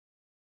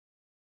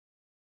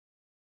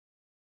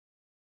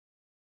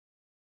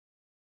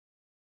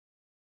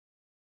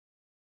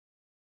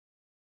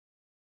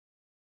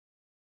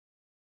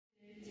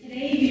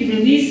Today we'll be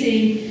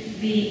releasing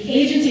the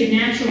Agency of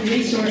Natural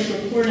Resource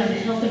report on the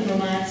health of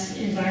Vermont's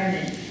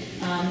environment.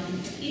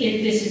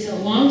 This is a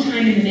long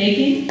time in the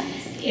making.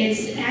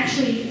 It's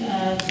actually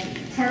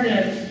part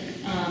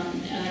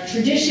of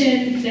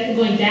tradition that we're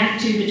going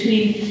back to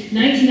between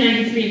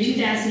 1993 and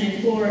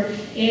 2004.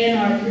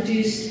 ANR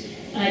produced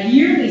a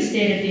yearly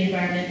State of the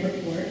Environment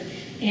report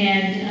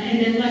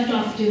and then left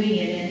off doing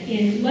it. And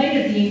in light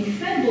of the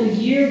incredible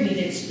year we've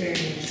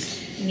experienced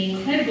and the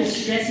incredible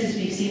stresses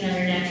we've seen on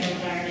our natural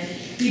environment,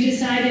 we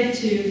decided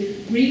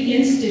to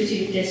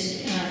reinstitute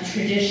this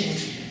tradition.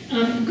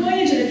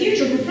 Going into the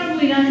future, we're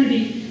probably not going to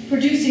be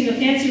producing a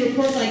fancy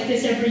report like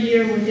this every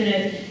year. We're going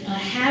to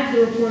have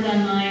the report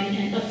online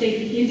and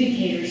update the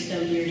indicators,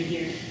 though, year to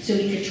year, so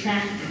we could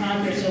track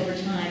progress over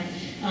time.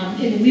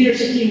 In the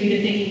leadership team, we've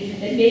been thinking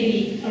that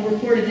maybe a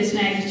report of this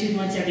magnitude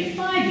once every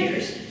 5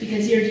 years,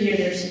 because year to year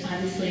there's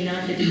obviously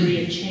not the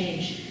degree of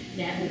change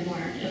that would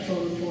warrant a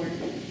full report.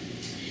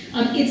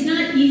 It's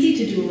not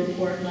easy to do a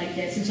report like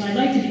this, and so I'd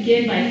like to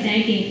begin by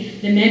thanking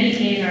the many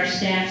ANR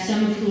staff,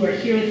 some of who are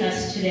here with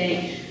us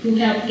today, who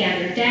helped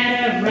gather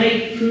data,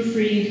 write,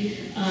 proofread.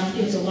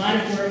 It was a lot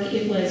of work.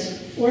 It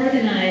was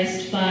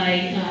organized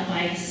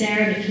by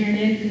Sarah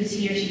McKiernan, who's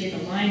here. She did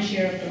the lion's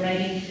share of the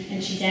writing,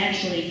 and she's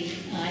actually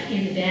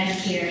in the back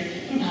here.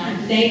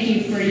 Thank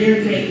you for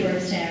your great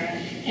work, Sarah.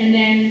 And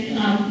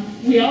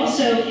then we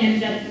also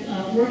ended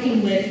up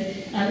working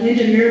with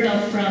Linda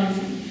Mirabel from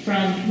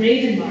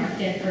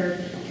Ravenmark and her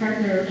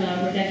partner,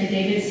 Rebecca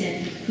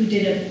Davidson, who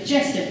did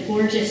just a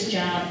gorgeous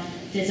job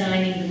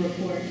designing the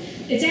report.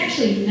 It's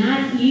actually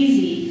not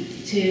easy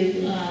to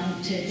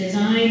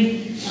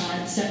design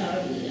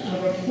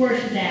a report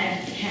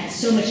that has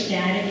so much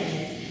data in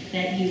it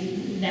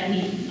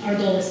our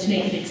goal is to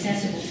make it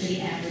accessible to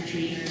the average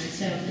reader. And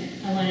so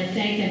I want to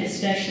thank them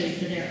especially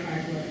for their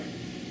hard work.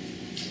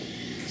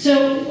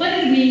 So what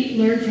did we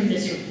learn from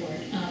this report?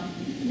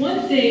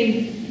 One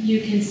thing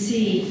you can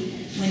see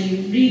when you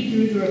read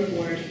through the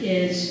report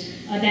is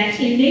that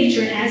in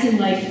nature, as in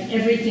life,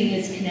 everything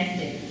is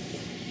connected.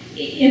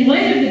 In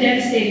light of the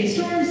devastating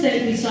storms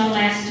that we saw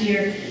last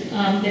year,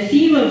 the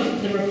theme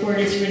of the report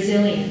is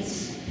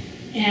resilience.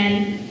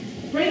 And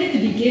right at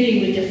the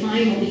beginning, we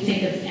define what we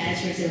think of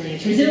as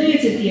resilience.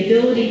 Resilience is the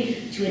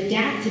ability to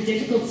adapt to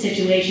difficult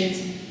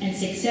situations and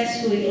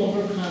successfully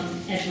overcome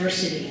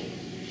adversity.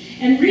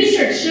 And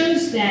research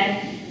shows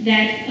that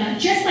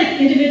just like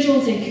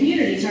individuals and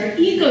communities, our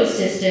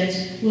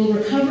ecosystems will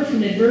recover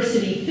from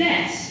adversity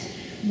best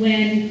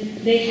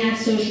when they have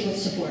social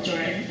supports, or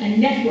a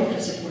network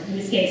of support, in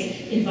this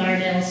case,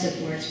 environmental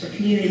supports for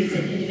communities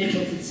and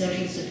individuals and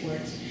social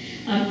supports.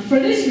 For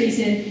this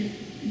reason,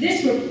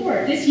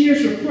 this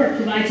year's report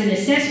provides an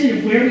assessment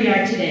of where we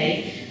are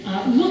today,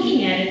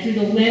 looking at it through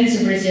the lens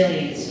of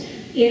resilience.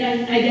 It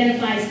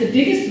identifies the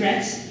biggest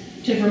threats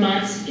to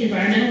Vermont's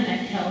environmental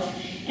health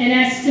and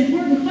asks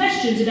important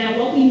questions about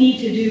what we need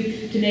to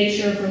do to make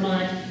sure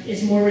Vermont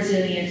is more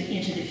resilient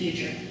into the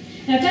future.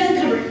 Now, it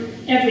doesn't cover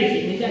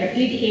everything. We've got a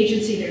big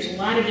agency. There's a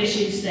lot of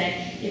issues that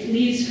it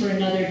leaves for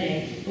another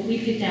day, but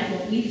we picked out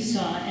what we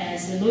saw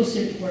as the most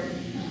important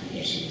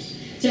issues.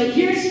 So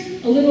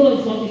here's a little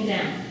of what we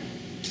found.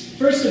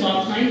 First of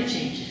all, climate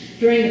change.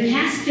 During the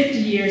past 50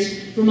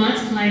 years,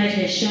 Vermont's climate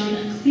has shown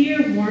a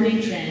clear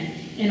warming trend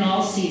in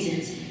all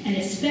seasons, and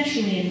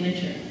especially in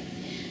winter.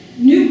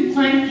 New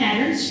climate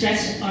patterns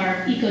stress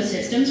our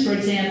ecosystems. For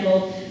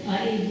example,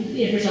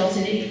 it results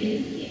in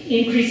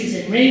increases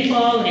in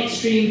rainfall and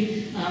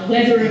extreme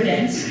weather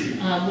events,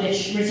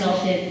 which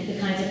resulted in the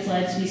kinds of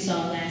floods we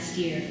saw last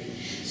year.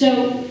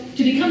 So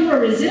to become more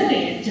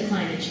resilient to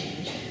climate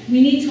change,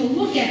 we need to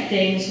look at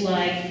things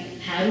like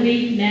how do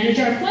we manage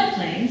our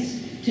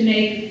floodplains to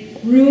make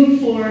room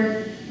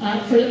for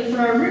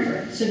our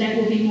river so that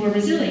we'll be more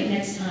resilient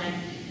next time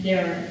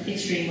there are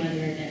extreme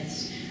weather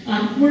events.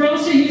 We're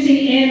also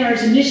using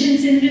ANR's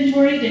emissions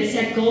inventory to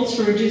set goals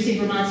for reducing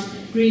Vermont's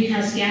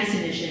greenhouse gas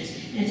emissions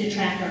and to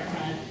track our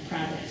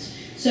progress.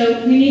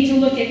 So we need to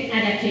look at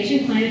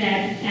adaptation, climate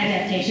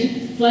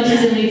adaptation. Flood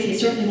resilience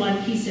is certainly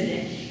one piece of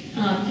it.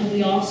 And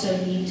we also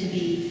need to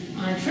be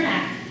on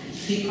track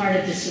to be part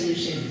of the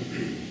solution.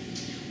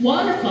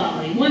 Water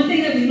quality. One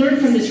thing that we learned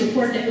from this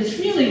report that was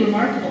really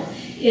remarkable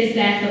is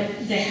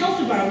that the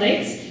health of our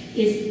lakes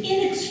is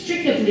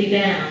inextricably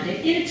bound and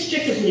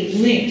inextricably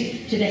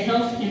linked to the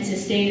health and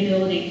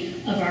sustainability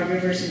of our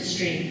rivers and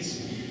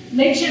streams.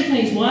 Lake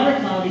Champlain's water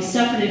quality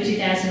suffered in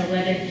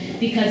 2011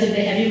 because of the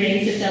heavy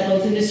rains that fell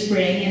both in the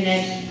spring and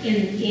then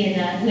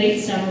in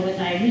late summer with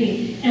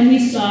Irene. And we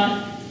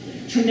saw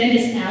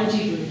tremendous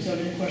algae blooms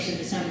over the course of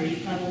the summer. You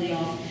probably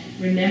all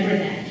remember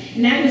that.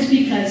 And that was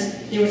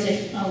because there was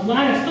a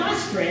lot of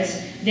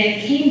phosphorus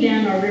that came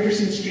down our rivers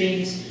and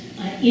streams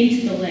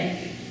into the lake.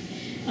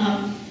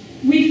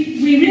 We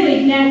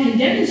really now can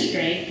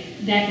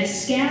demonstrate that the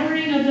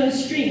scouring of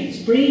those streams,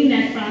 bringing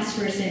that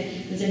phosphorus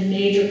in, was a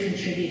major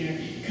contributor,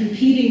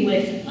 competing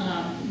with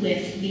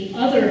the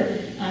other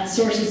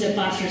sources of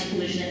phosphorus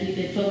pollution that we've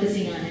been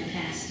focusing on in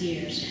past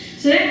years.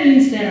 So that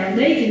means that our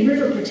lake and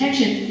river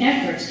protection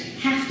efforts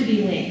have to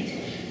be linked.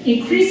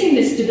 Increasing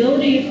the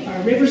stability of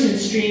our rivers and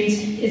streams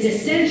is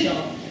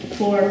essential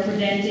for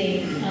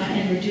preventing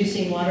and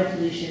reducing water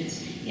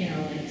pollutions in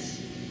our lakes.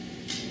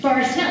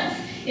 Forest health.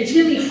 It's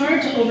really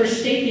hard to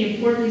overstate the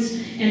importance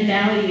and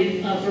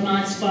value of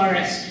Vermont's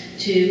forests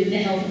to the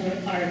health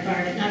of our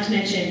environment, not to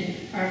mention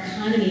our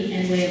economy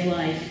and way of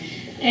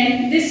life.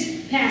 And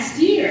this past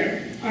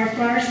year, our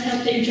forests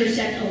helped to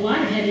intercept a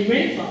lot of heavy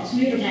rainfalls.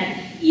 We would have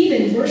had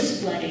even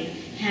worse flooding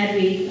had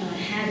we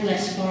had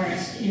less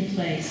forest in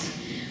place.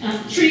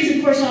 Trees,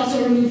 of course,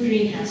 also remove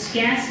greenhouse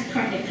gas,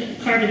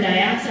 carbon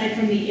dioxide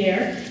from the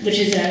air, which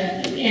is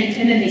and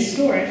then they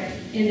store it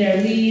in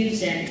their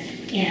leaves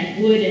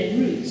and wood and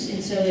roots.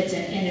 And so it's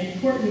an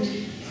important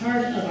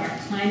part of our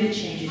climate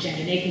change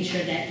agenda, making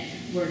sure that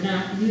we're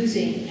not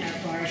losing our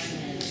forest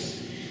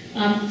lands.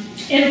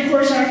 And of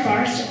course, our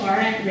forests are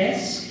at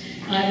risk.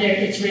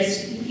 It's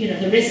risk,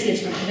 the risk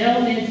is from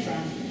development,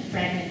 from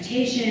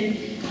fragmentation,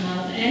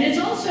 and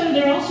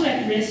they're also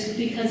at risk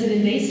because of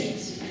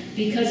invasives.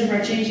 Because of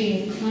our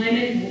changing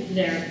climate,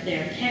 there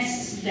are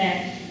pests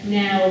that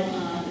now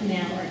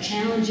are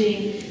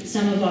challenging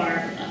some of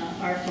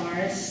our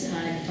forests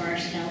and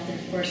forest health, and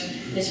of course,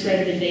 the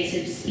spread of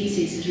invasive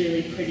species is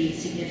really pretty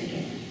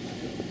significant.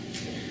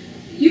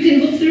 You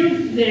can look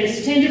through,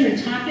 there's 10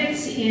 different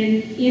topics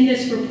in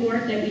this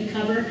report that we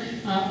cover,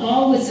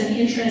 all with some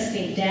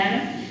interesting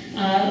data.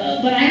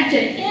 But I have to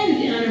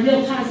end on a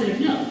real positive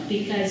note,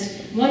 because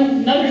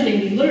another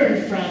thing we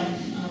learned from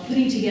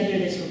putting together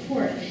this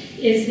report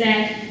is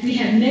that we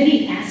have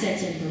many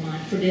assets in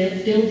Vermont for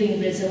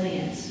building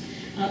resilience.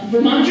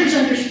 Vermonters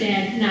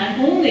understand not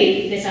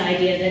only this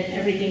idea that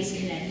everything's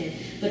connected,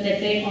 but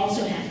that they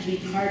also have to be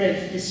part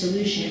of the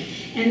solution,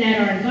 and that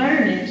our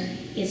environment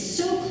is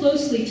so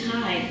closely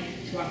tied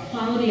to our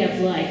quality of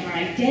life, our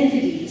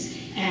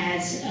identities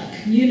as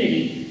a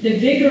community, the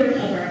vigor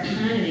of our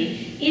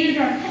economy, and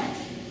our health.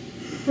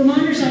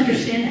 Vermonters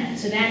understand that,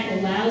 so that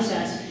allows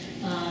us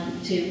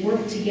to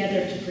work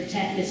together to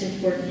protect this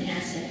important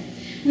asset.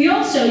 We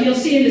also, you'll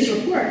see in this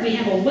report, we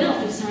have a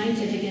wealth of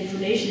scientific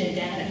information and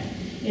data.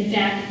 In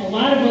fact, a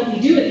lot of what we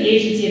do at the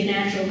Agency of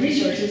Natural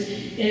Resources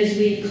is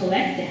we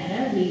collect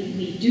data,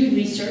 we do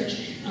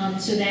research,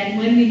 so that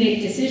when we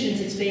make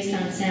decisions, it's based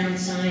on sound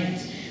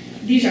science.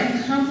 These are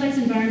complex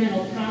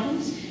environmental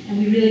problems, and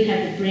we really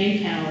have the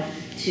brain power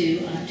to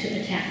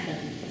attack them.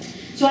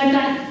 So I've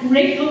got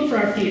great hope for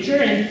our future,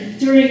 and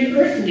during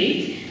Earth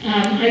Week,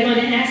 I want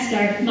to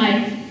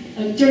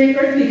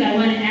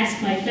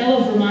ask my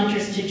fellow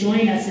Vermonters to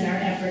join us in our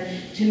effort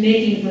to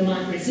making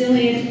Vermont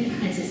resilient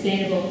and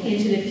sustainable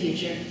into the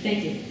future.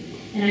 Thank you.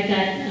 And I've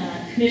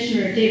got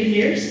Commissioner David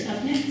Mears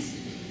up next.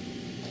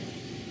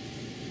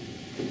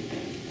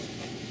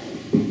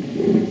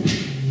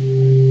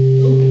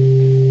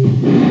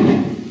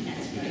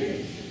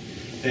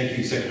 Thank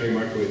you, Secretary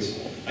Markowitz.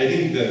 I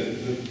think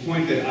the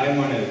point that I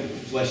want to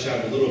flesh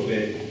out a little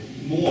bit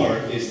more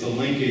is the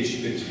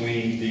linkage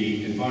between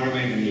the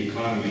environment and the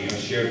economy, our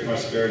shared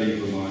prosperity in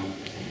Vermont.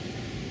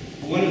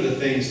 One of the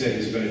things that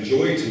has been a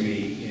joy to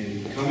me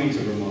in coming to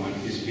Vermont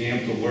is being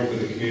able to work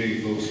with the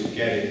community folks who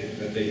get it,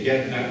 that they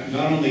get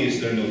not only is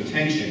there no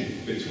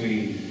tension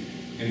between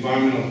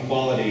environmental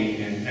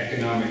quality and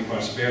economic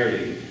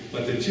prosperity,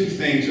 but the two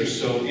things are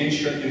so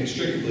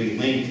inextricably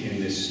linked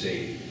in this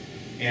state.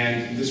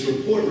 And this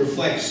report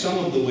reflects some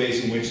of the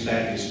ways in which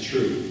that is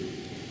true.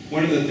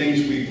 One of the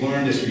things we've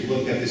learned as we've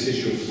looked at this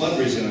issue of flood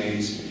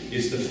resilience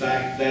is the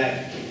fact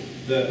that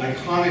the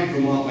iconic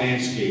Vermont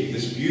landscape,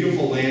 this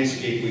beautiful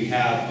landscape we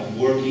have of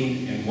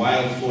working and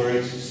wild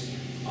forests,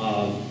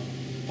 of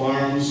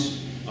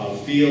farms,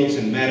 of fields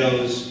and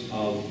meadows,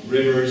 of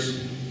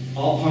rivers,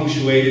 all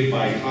punctuated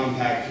by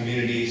compact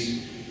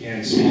communities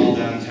and small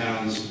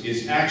downtowns,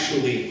 is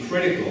actually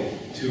critical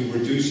to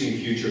reducing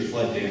future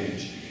flood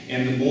damage.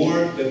 And the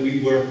more that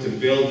we work to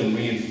build and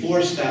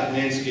reinforce that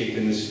landscape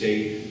in the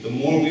state, the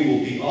more we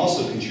will be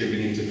also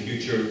contributing to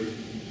future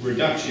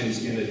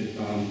reductions in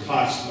the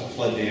cost of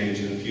flood damage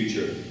in the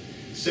future.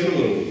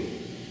 Similarly,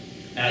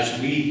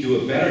 as we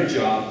do a better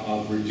job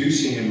of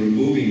reducing and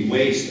removing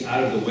waste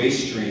out of the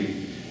waste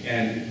stream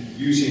and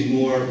using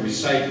more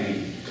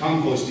recycling,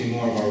 composting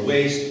more of our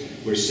waste,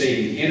 we're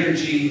saving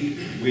energy,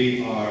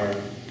 we are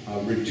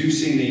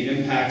reducing the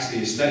impacts,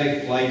 the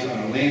aesthetic blight on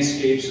our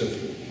landscapes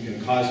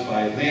caused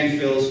by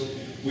landfills.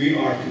 We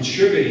are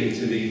contributing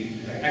to the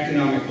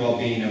economic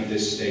well-being of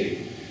this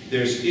state.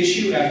 There's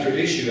issue after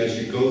issue as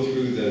you go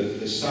through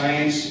the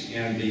science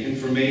and the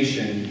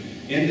information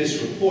in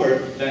this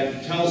report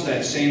that tells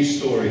that same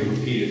story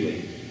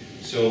repeatedly.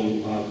 So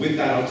with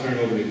that, I'll turn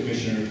it over to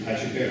Commissioner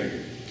Patrick Berry.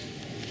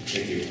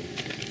 Thank you.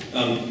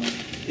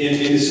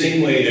 In the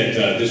same way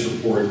that this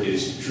report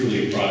is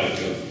truly a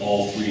product of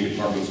all three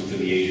departments within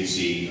the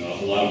agency,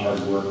 a lot of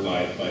hard work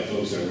by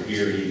folks that were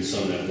here and even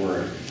some that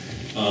weren't.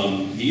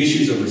 The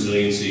issues of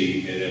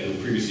resiliency that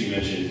were previously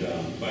mentioned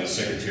by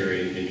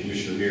Secretary and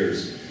Commissioner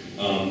Mears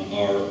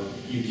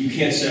you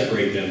can't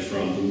separate them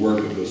from the work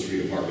of those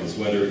three departments,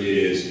 whether it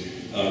is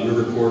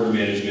river corridor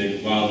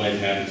management, wildlife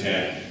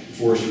habitat,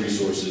 forest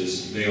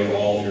resources. They are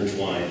all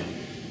intertwined.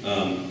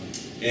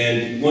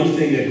 And one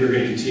thing that we're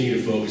going to continue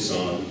to focus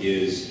on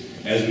is,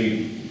 as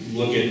we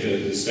look at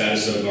the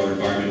status of our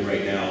environment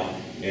right now,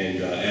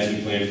 and as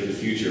we plan for the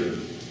future,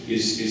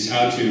 is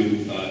how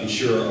to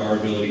ensure our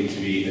ability to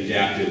be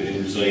adaptive and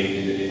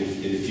resilient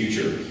in the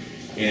future.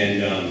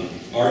 And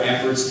our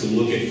efforts to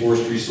look at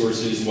forest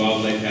resources,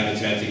 wildlife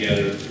habitat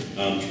together,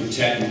 to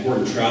protect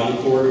important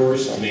travel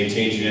corridors, to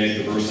maintain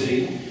genetic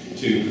diversity,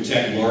 to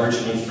protect large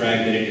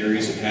unfragmented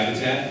areas of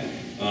habitat,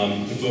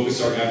 to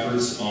focus our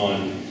efforts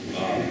on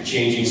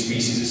changing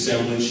species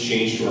assemblage,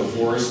 change to our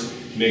forest,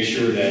 to make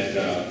sure that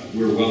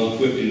we're well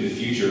equipped in the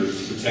future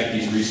to protect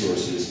these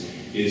resources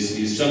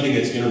is something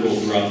that's integral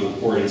throughout the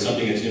report and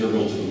something that's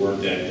integral to the work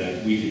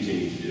that we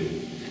continue to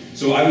do.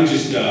 So I would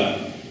just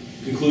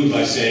conclude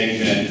by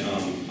saying that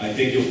I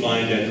think you'll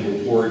find that the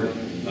report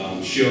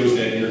shows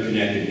that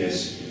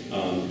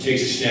interconnectedness,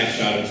 takes a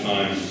snapshot of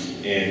time,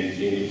 and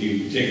if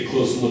you take a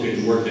close look at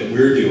the work that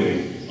we're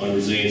doing on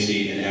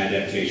resiliency and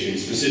adaptation,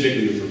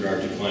 specifically with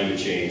regard to climate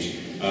change,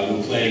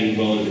 we're planning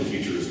well into the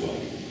future as well.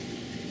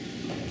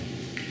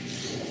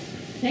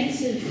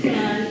 Thanks. If you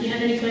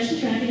have any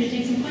questions, we're happy to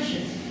take some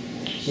questions.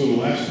 So the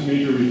last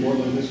major report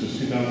like this was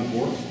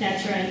 2004?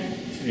 That's right.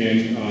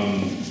 And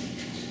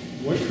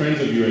what trends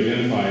have you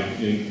identified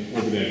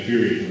over that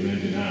period from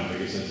then to now? I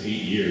guess that's 8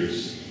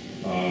 years.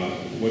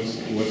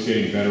 What's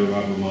getting better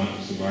about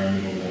Vermont's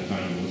environment over that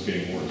time, and what's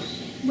getting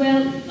worse?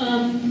 Well,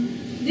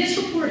 this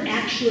report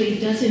actually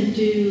doesn't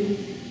do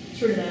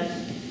sort of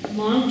a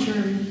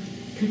long-term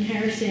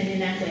comparison in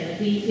that way. Like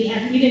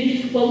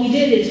what we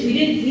did is we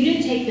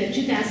didn't take the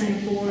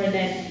 2004 and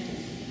then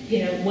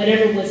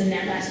whatever was in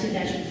that last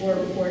 2004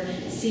 report,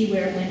 see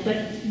where it went.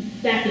 But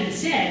that being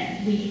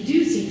said, we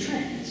do see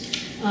trends.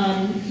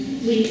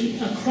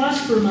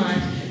 Across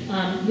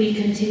Vermont, we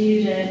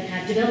continue to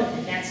have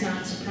development. That's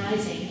not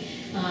surprising.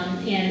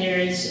 And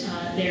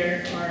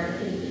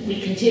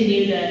we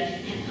continue to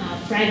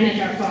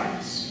fragment our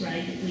forests,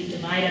 right? We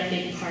divide up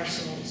big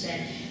parcels,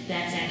 and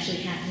that's actually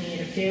happening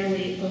at a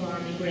fairly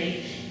alarming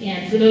rate.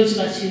 And for those of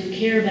us who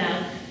care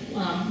about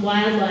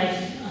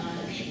wildlife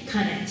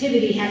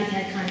connectivity,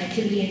 habitat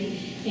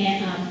connectivity,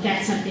 and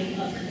that's something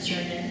of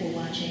concern that we're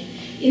watching.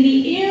 In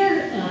the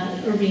air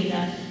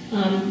arena,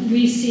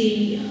 we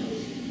see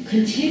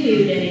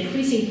continued and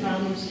increasing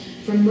problems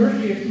from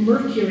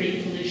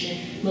mercury pollution,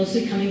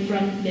 mostly coming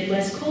from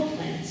Midwest coal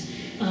plants.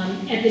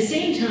 At the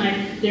same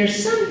time,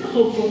 there's some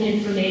hopeful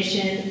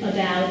information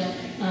about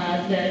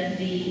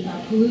the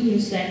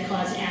pollutants that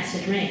cause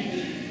acid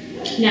rain.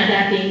 Now,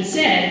 that being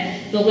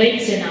said, the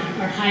lakes in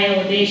our high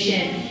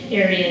elevation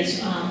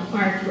areas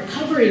aren't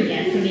recovering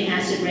yet from the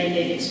acid rain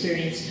they've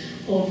experienced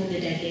over the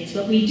decades.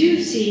 But we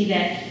do see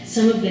that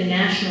some of the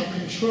national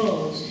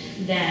controls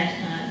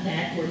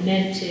that were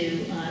meant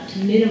to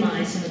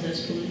minimize some of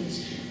those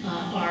pollutants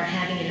are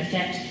having an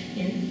effect.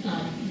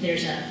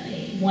 There's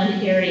one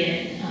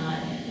area,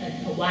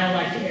 a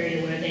wildlife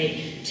area, where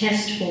they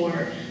test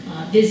for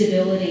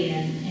visibility,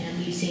 and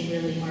we've seen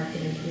really marked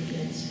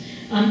improvements.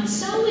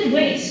 Solid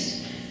waste.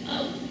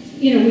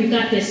 We've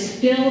got this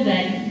bill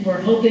that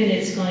we're hoping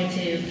is going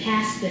to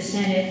pass the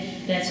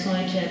Senate that's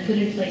going to put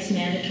in place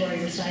mandatory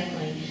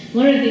recycling.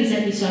 One of the things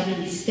that we saw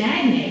really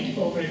stagnate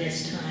over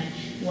this time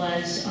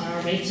was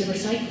our rates of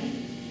recycling.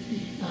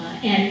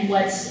 And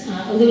what's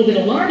a little bit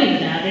alarming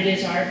about it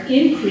is our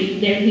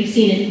increase. We've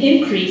seen an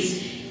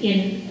increase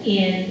in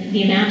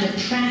the amount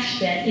of trash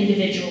that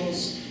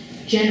individuals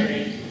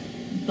generate,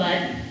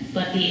 but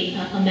the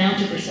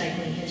amount of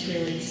recycling has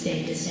really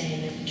stayed the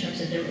same in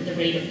terms of the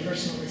rate of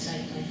personal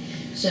recycling.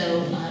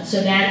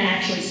 So that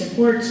actually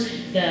supports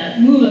the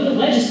move of the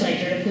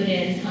legislature to put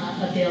in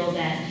a bill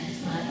that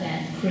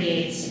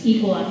creates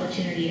equal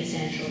opportunity,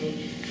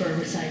 essentially, for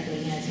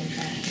recycling as in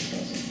trash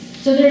disposal.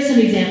 So there are some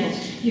examples.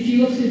 If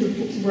you look through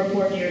the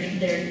report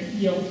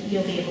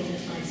you'll be able to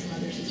find some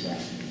others as well.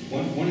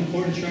 One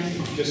important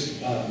trend,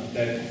 just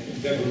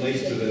that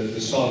relates to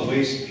the solid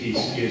waste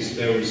piece, is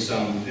there was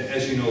some,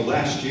 as you know,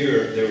 last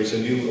year there was a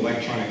new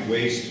electronic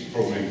waste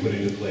program put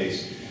into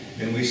place,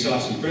 and we saw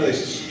some fairly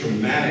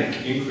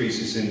dramatic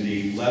increases in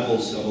the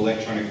levels of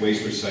electronic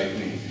waste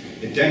recycling.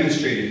 It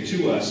demonstrated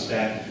to us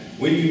that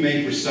when you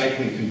make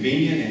recycling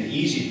convenient and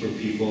easy for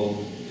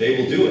people, they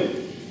will do it.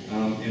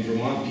 In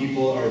Vermont,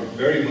 people are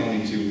very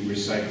willing to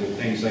recycle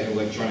things like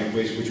electronic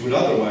waste, which would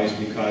otherwise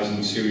be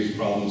causing serious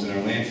problems in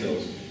our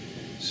landfills.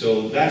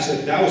 So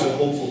that was a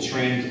hopeful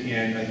trend,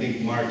 and I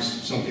think marks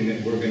something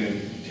that we're going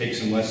to take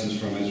some lessons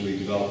from as we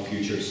develop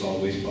future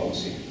solid waste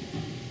policy.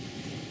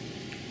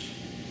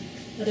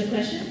 Other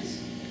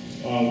questions?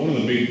 One of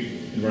the big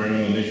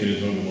environmental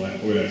initiatives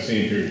over that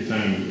same period of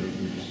time,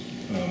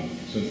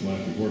 since the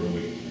last report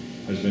really,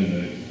 has been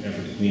the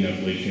effort to clean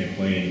up Lake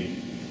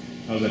Champlain.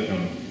 How's that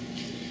coming?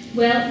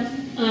 Well,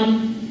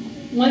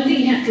 one thing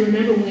you have to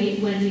remember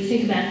when we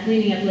think about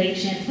cleaning up Lake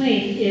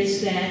Champlain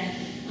is that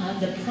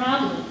the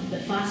problem, the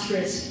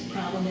phosphorus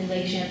problem in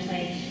Lake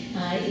Champlain,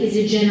 is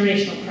a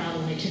generational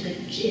problem. It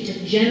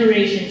took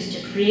generations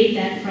to create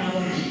that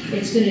problem.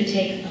 It's going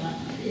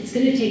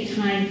to take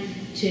time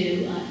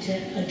to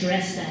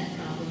address that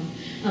problem.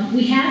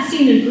 We have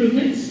seen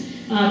improvements,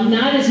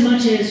 not as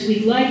much as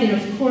we'd like, and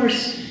of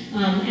course,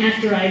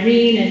 after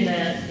Irene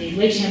and the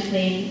Lake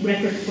Champlain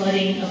record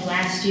flooding of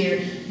last year,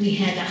 we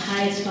had the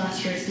highest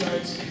phosphorus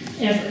loads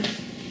ever,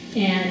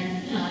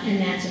 and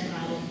that's a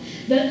problem.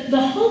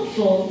 The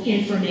hopeful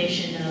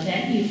information, though,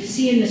 that you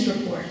see in this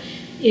report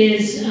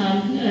is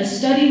a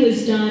study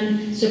was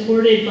done,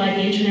 supported by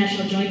the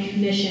International Joint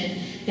Commission,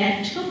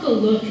 that took a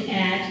look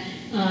at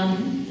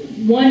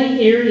one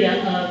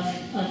area of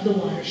the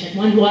watershed,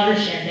 one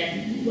watershed that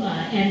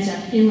ends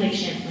up in Lake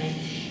Champlain,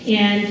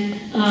 and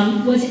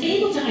was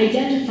able to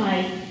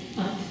identify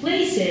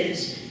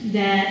places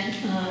that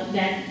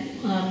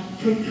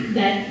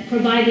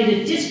provided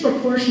a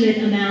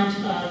disproportionate amount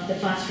of the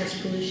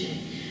phosphorus pollution.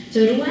 So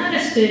it allowed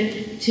us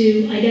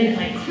to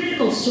identify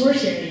critical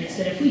source areas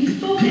that if we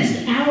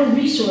focused our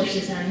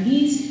resources on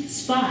these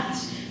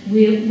spots,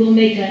 we'll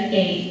make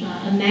a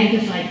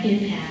magnified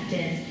impact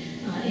in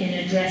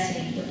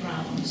addressing the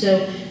problem.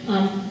 So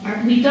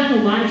we've gotten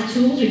a lot of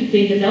tools. We've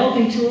been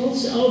developing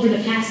tools. Over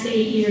the past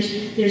 8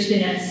 years, there's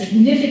been a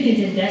significant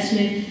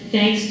investment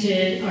thanks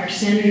to our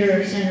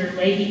Senator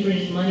Leahy,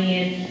 bringing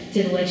money in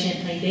to the Lake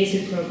Champlain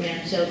Basin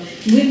program. So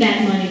with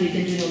that money, we've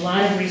been doing a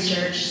lot of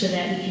research so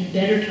that we can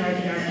better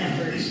target our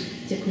efforts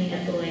to clean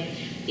up the lake.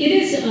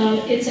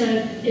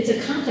 It's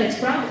a complex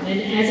problem, and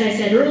as I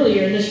said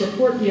earlier, in this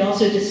report, we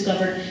also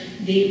discovered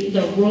the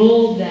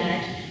role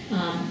that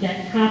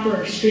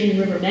proper stream and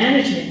river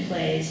management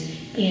plays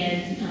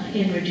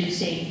in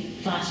reducing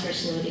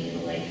phosphorus loading in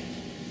the lake.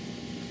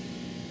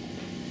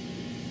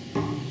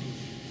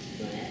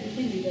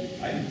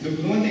 The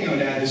one thing I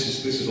would add,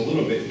 this is a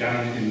little bit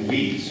down in the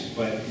weeds,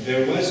 but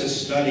there was a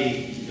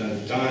study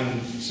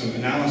done, some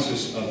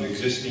analysis of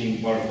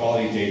existing water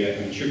quality data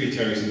and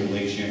tributaries in the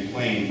Lake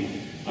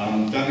Champlain,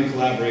 done in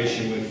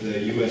collaboration with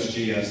the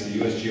USGS, the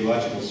U.S.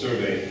 Geological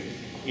Survey.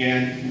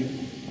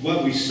 And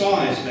what we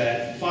saw is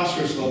that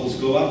phosphorus levels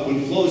go up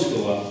when flows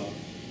go up.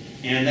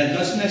 And that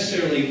doesn't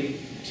necessarily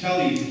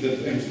tell you,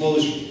 and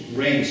flows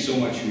range so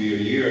much from year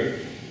to year,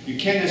 you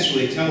can't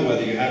necessarily tell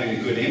whether you're having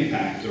a good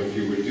impact or if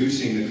you're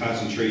reducing the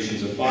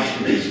concentrations of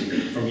phosphorus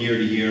from year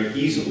to year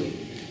easily.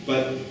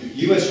 But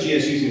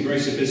USGS, using very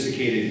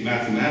sophisticated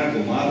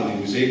mathematical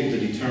modeling, was able to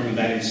determine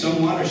that in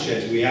some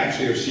watersheds we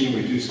actually are seeing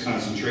reduced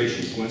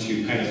concentrations once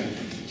you kind of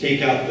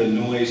take out the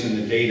noise and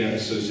the data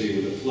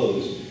associated with the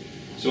flows.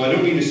 So I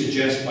don't mean to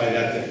suggest by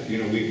that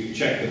we've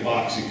checked the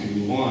box and can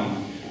move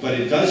on, but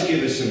it does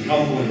give us some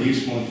helpful and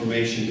useful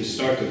information to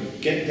start to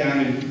get down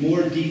in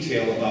more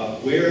detail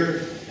about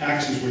where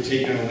actions we're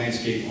taking on the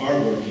landscape are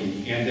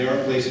working, and there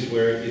are places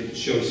where it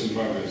shows some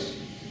progress.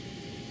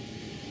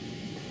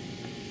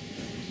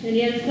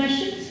 Any other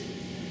questions?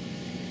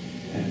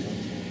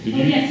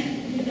 Yes,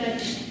 we've got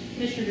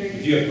Commissioner Berger.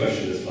 If you have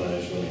questions, that's fine. I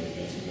just want to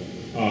answer.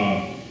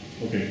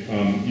 Okay,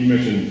 you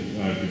mentioned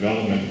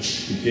development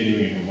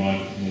continuing in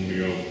Vermont a moment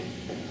ago,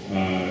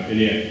 and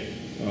yet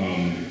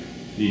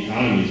the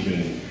economy's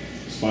been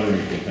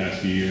sputtering for the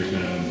past few years now,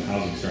 and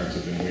housing starts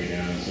have been way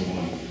down and so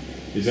on.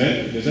 Does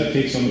that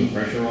take some of the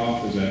pressure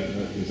off? Is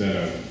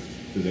there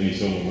any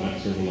silver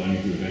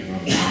lining through an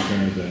economic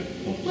downturn that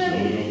helps slow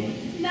development?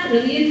 Not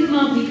really. In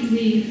Vermont,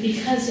 we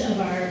because of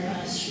our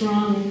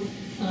strong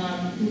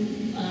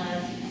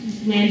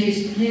land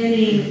use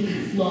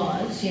planning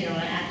laws,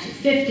 Act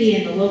 250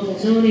 and the local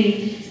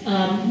zoning,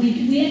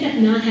 we end up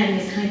not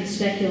having the kind of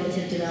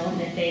speculative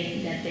development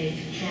that they've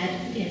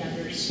had in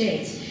other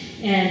states.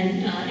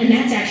 And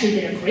that's actually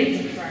been a great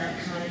thing for our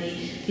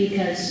economy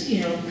because,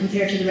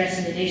 compared to the rest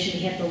of the nation,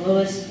 we have the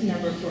lowest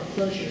number of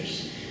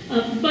foreclosures.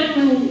 But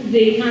when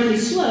the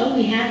economy's slow,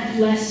 we have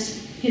less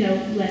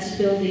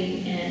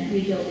building and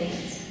rebuilding.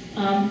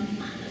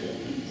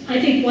 I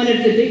think one of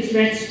the big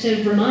threats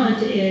to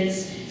Vermont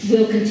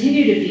will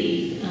continue to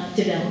be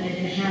development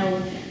and how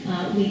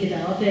we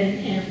develop.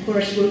 And of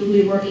course,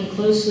 we're working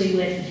closely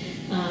with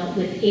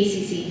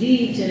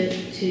ACCD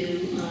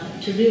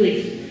to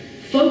really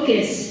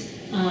focus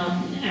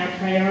our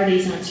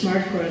priorities on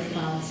smart growth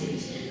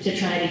policies to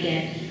try to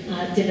get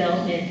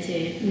development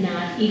to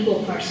not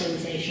equal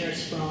parcelization or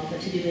sprawl,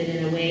 but to do it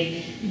in a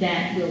way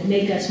that will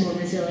make us more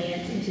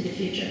resilient into the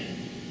future.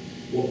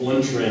 Well,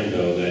 one trend,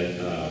 though,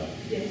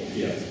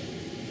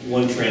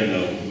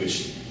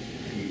 which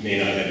may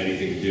not have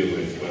anything to do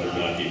with whether or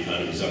not the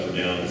economy is up or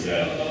down, is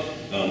that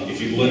if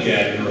you look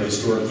at our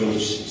historic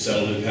village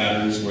settlement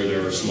patterns where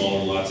there are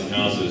smaller lots and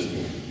houses,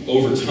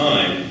 over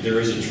time, there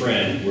is a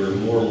trend where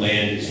more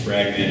land is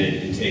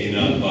fragmented and taken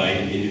up by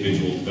an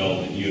individual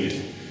development unit.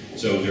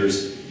 So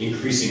there's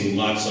increasing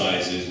lot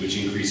sizes, which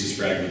increases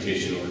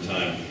fragmentation over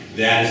time.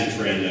 That is a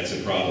trend that's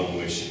a problem,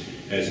 which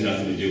has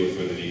nothing to do with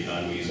whether the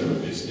economy is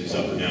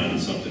up or down.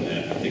 It's something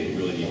that I think we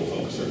really need to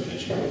focus our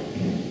attention on.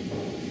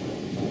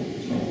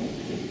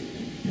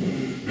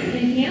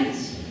 Anything else?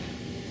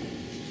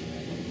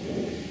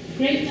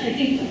 Great. I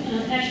think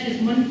Patrick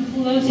has one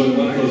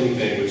closing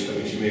thing, which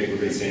you may have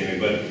already said anyway,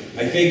 but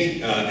I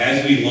think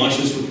as we launch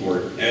this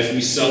report, as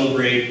we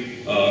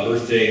celebrate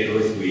Earth Day and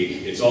Earth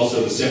Week, it's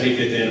also the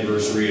 75th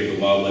anniversary of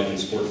the Wildlife and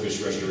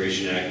Sportfish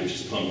Restoration Act, which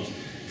is pumped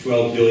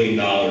 $12 billion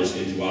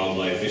into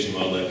wildlife, fish and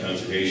wildlife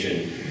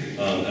conservation.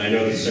 And I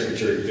know the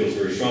Secretary feels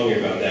very strongly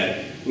about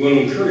that. We want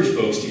to encourage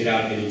folks to get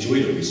out and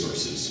enjoy the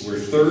resources. We're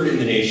third in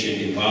the nation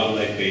in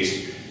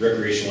wildlife-based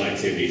recreational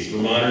activities.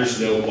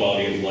 Vermonters know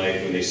quality of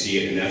life when they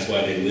see it, and that's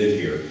why they live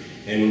here.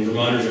 And when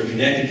Vermonters are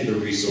connected to the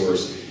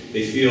resource,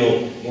 they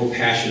feel more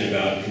passionate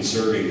about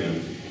conserving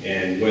them.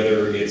 And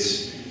whether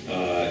it's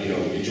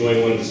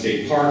enjoying one of the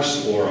state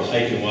parks or a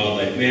hike and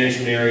wildlife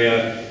management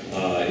area,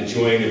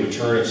 enjoying the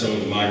return of some of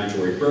the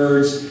migratory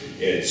birds,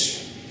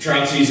 it's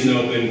trout season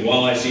open,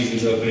 walleye season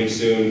is opening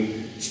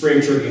soon,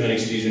 spring turkey hunting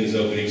season is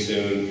opening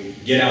soon.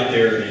 Get out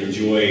there and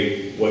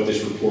enjoy what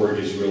this report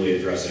is really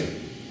addressing.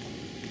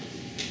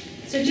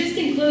 So just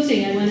in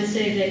closing, I want to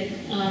say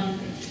that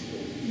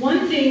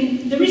one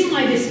thing, the reason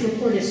why this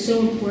report is so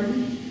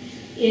important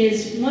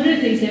is one of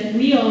the things that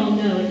we all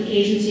know at the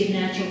Agency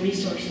of Natural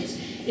Resources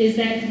is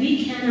that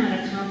we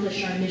cannot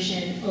accomplish our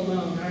mission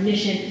alone, our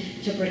mission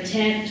to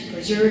protect,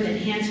 preserve,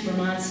 enhance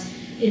Vermont's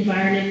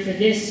environment for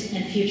this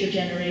and future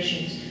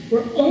generations.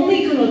 We're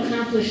only going to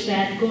accomplish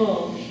that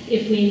goal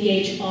if we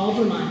engage all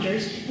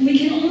Vermonters, and we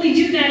can only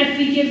do that if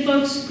we give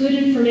folks good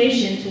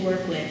information to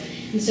work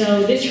with. And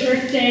so this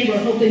Earth Day,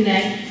 we're hoping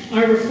that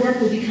our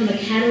report will become a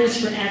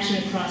catalyst for action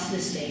across the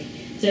state.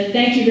 So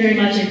thank you very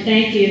much, and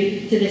thank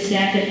you to the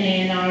staff at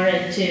ANR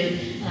and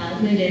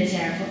to Linda and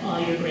Sarah for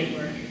all your great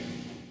work.